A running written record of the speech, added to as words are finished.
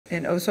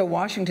In Oso,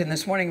 Washington,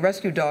 this morning,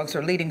 rescue dogs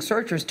are leading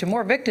searchers to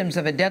more victims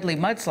of a deadly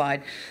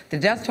mudslide. The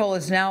death toll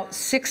is now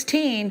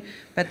 16,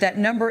 but that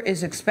number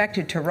is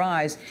expected to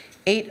rise.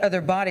 8 other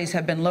bodies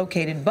have been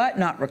located but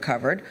not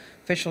recovered.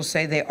 Officials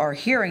say they are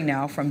hearing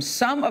now from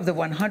some of the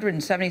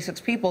 176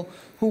 people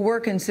who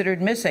were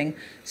considered missing.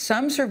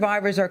 Some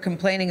survivors are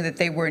complaining that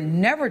they were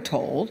never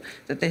told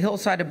that the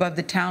hillside above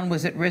the town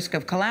was at risk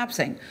of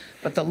collapsing.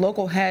 But the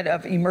local head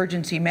of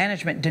emergency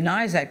management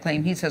denies that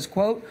claim. He says,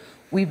 quote,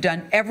 "We've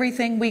done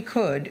everything we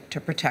could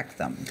to protect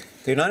them."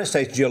 The United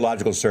States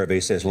Geological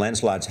Survey says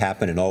landslides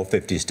happen in all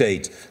 50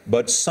 states,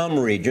 but some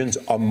regions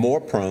are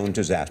more prone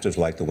to disasters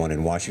like the one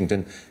in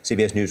Washington.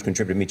 CBS News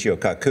contributor Michio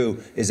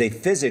Kaku is a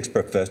physics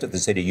professor at the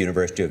City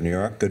University of New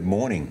York. Good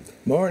morning.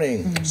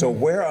 Morning. So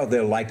where are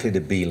there likely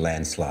to be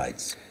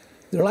landslides?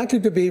 They're likely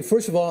to be,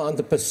 first of all, on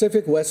the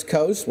Pacific West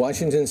Coast,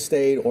 Washington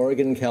State,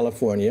 Oregon,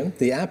 California,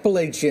 the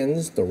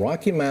Appalachians, the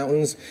Rocky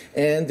Mountains,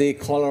 and the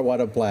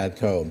Colorado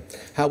Plateau.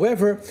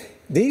 However,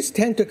 these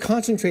tend to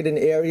concentrate in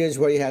areas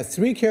where you have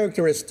 3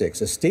 characteristics: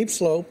 a steep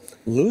slope,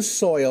 loose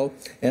soil,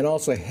 and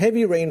also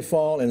heavy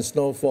rainfall and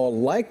snowfall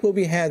like what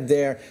we had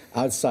there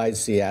outside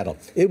Seattle.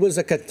 It was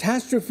a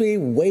catastrophe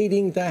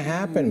waiting to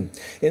happen.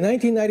 In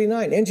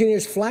 1999,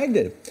 engineers flagged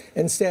it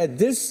and said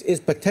this is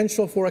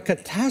potential for a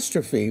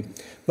catastrophe,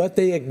 but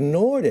they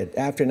ignored it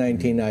after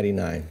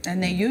 1999.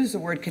 And they used the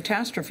word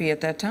catastrophe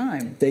at that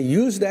time. They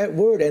used that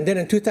word, and then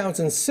in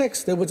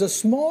 2006, there was a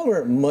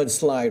smaller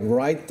mudslide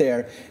right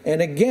there,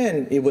 and again,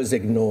 it was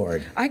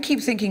ignored. I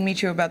keep thinking,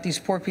 Michio, about these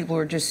poor people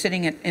who are just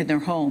sitting in their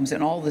homes,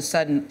 and all of a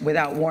sudden,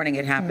 without warning,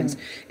 it happens.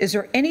 Is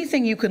there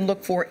anything you can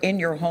look for in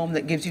your home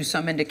that gives you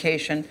some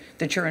indication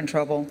that you're in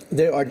trouble?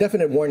 There are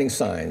definite warning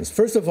signs.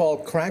 First of all,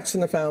 cracks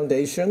in the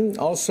foundation,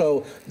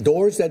 also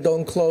doors that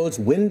don't close,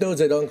 windows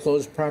that don't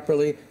close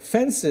properly,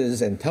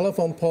 fences and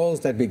telephone poles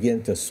that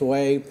begin to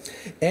sway.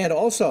 And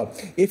also,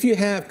 if you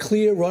have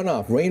clear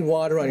runoff,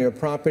 rainwater on your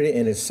property,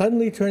 and it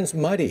suddenly turns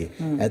muddy,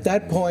 at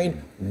that point,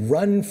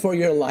 run for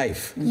your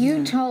life.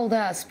 You told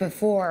us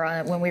before,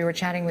 when we were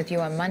chatting with you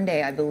on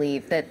Monday, I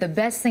believe, that the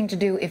best thing to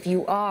do if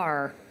you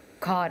are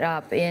caught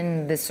up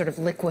in this sort of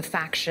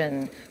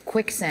liquefaction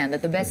quicksand,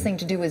 that the best thing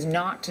to do is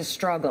not to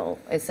struggle,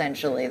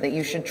 essentially, that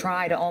you should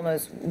try to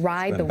almost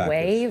ride the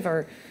wave,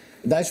 or...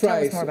 That's right.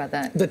 Tell us more about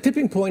that. The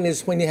tipping point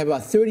is when you have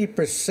about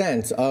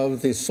 30%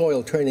 of the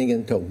soil turning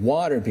into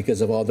water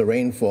because of all the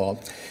rainfall.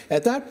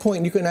 At that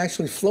point, you can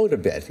actually float a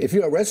bit. If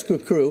you're a rescue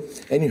crew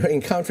and you're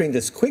encountering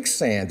this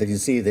quicksand that you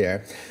see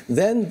there,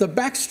 then the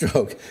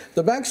backstroke.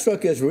 The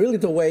backstroke is really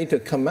the way to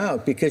come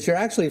out, because you're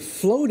actually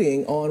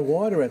floating on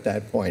water at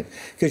that point,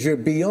 because you're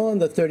beyond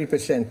the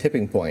 30%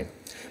 tipping point.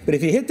 But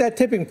if you hit that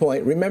tipping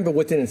point, remember,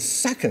 within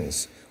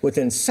seconds,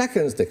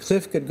 the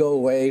cliff could go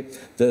away.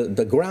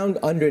 The ground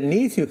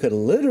underneath you could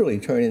literally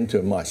turn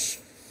into mush.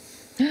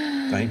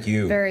 Thank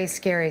you. Very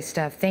scary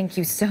stuff. Thank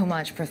you so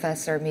much,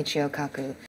 Professor Michio Kaku.